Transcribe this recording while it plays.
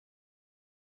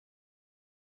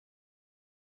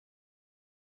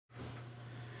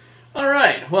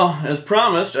Alright, well, as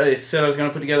promised, I said I was going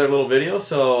to put together a little video,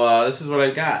 so this is what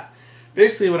I got.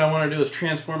 Basically what I want to do is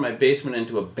transform my basement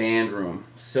into a band room.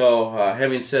 So,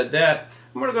 having said that,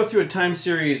 I'm going to go through a time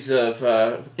series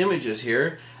of images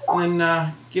here, and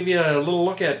then give you a little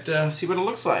look at, see what it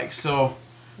looks like. So,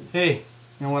 hey, you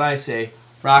know what I say,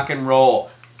 rock and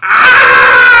roll.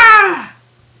 Ah!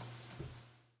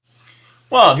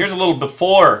 Well, here's a little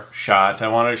before shot. I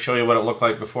wanted to show you what it looked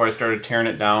like before I started tearing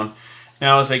it down.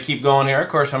 Now as I keep going here, of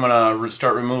course I'm going to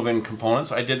start removing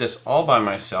components. I did this all by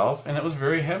myself and it was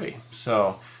very heavy.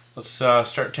 So let's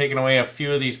start taking away a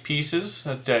few of these pieces.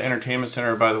 That Entertainment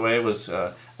Center, by the way, was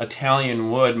Italian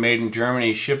wood made in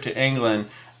Germany, shipped to England,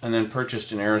 and then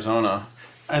purchased in Arizona.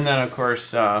 And then of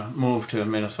course moved to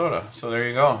Minnesota. So there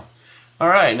you go.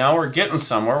 Alright, now we're getting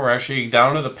somewhere. We're actually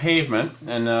down to the pavement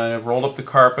and I've rolled up the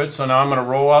carpet. So now I'm going to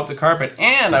roll out the carpet,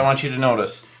 and I want you to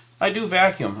notice, I do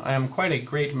vacuum. I am quite a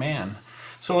great man.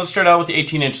 So let's start out with the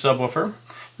 18-inch subwoofer.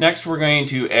 Next we're going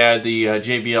to add the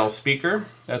JBL speaker.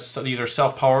 These are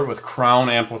self-powered with Crown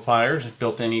amplifiers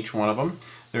built in each one of them.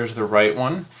 There's the right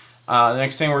one. The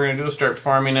next thing we're going to do is start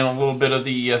farming in a little bit of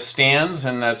the stands,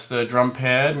 and that's the drum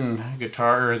pad and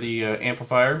guitar, or the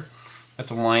amplifier.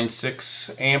 That's a line 6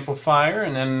 amplifier,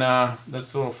 and then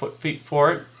that's the little feet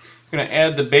for it. We're going to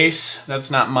add the bass.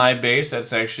 That's not my bass,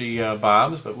 that's actually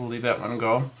Bob's, but we'll leave that one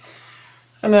go.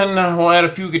 And then we'll add a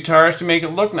few guitars to make it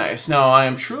look nice. Now I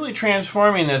am truly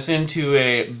transforming this into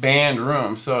a band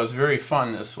room, so it's very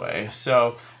fun this way.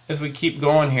 So as we keep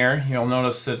going here, you'll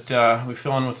notice that we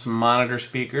fill in with some monitor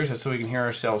speakers. That's so we can hear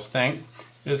ourselves think.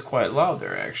 It is quite loud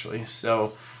there actually.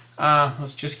 So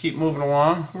let's just keep moving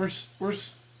along. Where's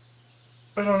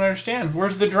I don't understand.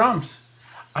 Where's the drums?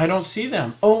 I don't see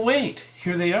them. Oh wait,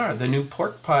 here they are. The new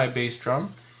pork pie bass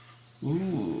drum.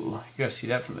 Ooh, you gotta see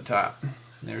that from the top.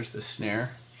 There's the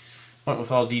snare. Went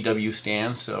with all DW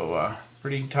stands, so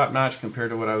pretty top-notch compared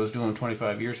to what I was doing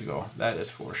 25 years ago. That is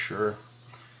for sure.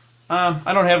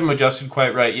 I don't have them adjusted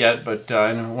quite right yet, but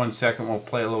in 1 second we'll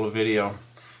play a little video.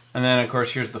 And then, of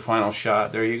course, here's the final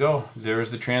shot. There you go.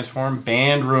 There's the transformed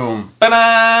band room.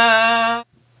 Ta-da!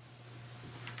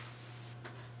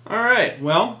 Alright,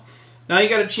 well, now you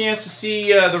got a chance to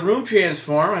see the room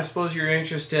transform. I suppose you're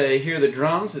anxious to hear the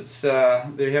drums. It's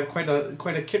they have quite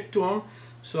a kick to them.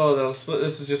 So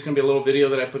this is just going to be a little video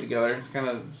that I put together. It's kind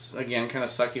of, again, kind of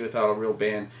sucky without a real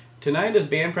band. Tonight is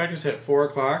band practice at 4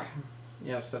 o'clock.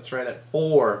 Yes, that's right, at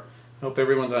 4. I hope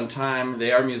everyone's on time.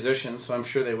 They are musicians, so I'm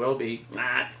sure they will be.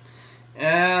 Not.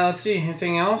 Let's see,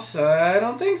 anything else? I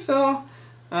don't think so.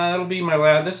 That'll be my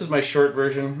last. This is my short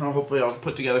version. Hopefully I'll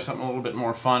put together something a little bit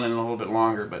more fun and a little bit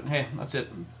longer. But hey, that's it.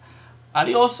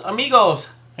 Adios, amigos.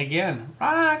 Again,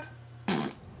 rock.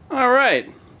 All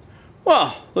right.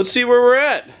 Well, let's see where we're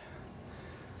at.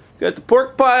 Got the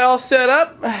pork pie all set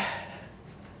up.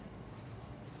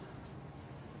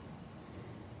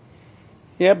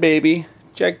 Yeah, baby.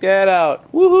 Check that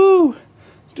out. Woohoo!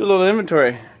 Let's do a little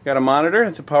inventory. Got a monitor.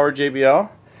 It's a powered JBL.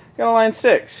 Got a line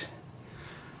 6.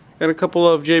 Got a couple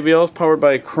of JBLs powered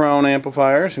by Crown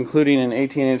amplifiers, including an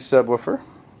 18-inch subwoofer.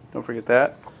 Don't forget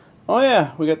that. Oh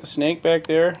yeah, we got the snake back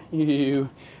there.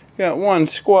 You got one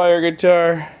Squier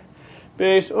guitar.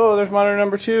 Bass. Oh, there's monitor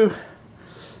number 2.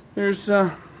 There's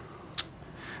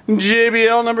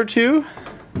JBL number 2.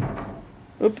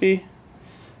 Oopie.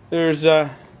 There's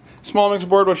a small mixer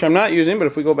board, which I'm not using, but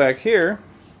if we go back here,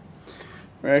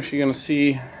 we're actually going to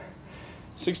see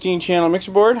 16-channel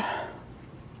mixer board.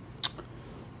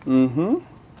 Of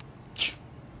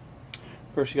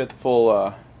course, you got the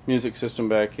full music system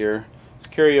back here. It's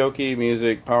karaoke,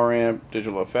 music, power amp,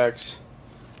 digital effects.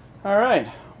 All right.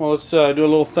 Well, let's do a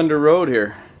little Thunder Road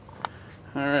here.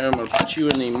 All right, I'm gonna put you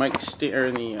in the mic stand, or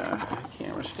in the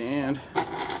camera stand.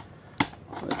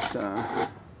 Let's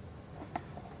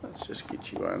just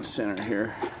get you on center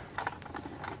here.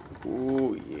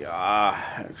 Ooh, yeah,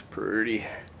 that looks pretty.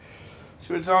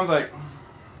 See what it sounds like.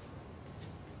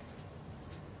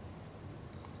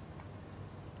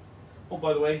 Oh,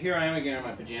 by the way, here I am again in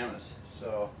my pajamas.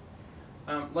 So,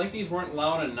 like these weren't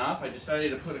loud enough, I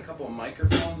decided to put a couple of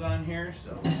microphones on here.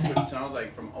 So let's see what it sounds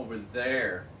like from over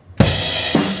there.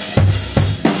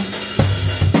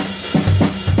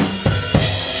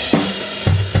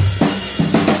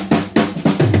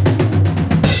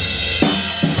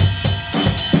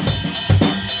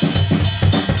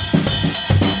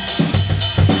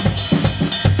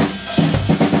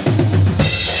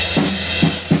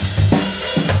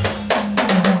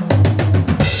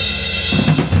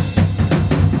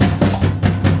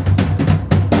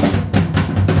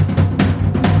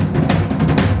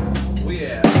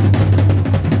 Yeah.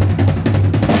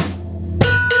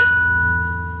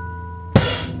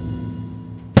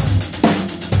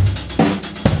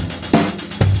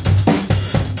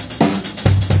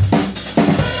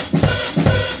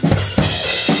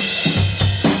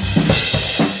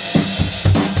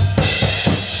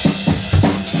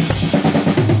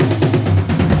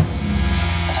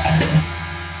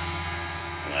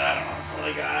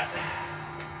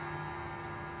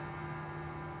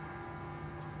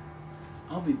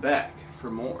 back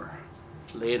for more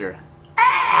later.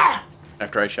 Ah!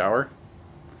 After I shower.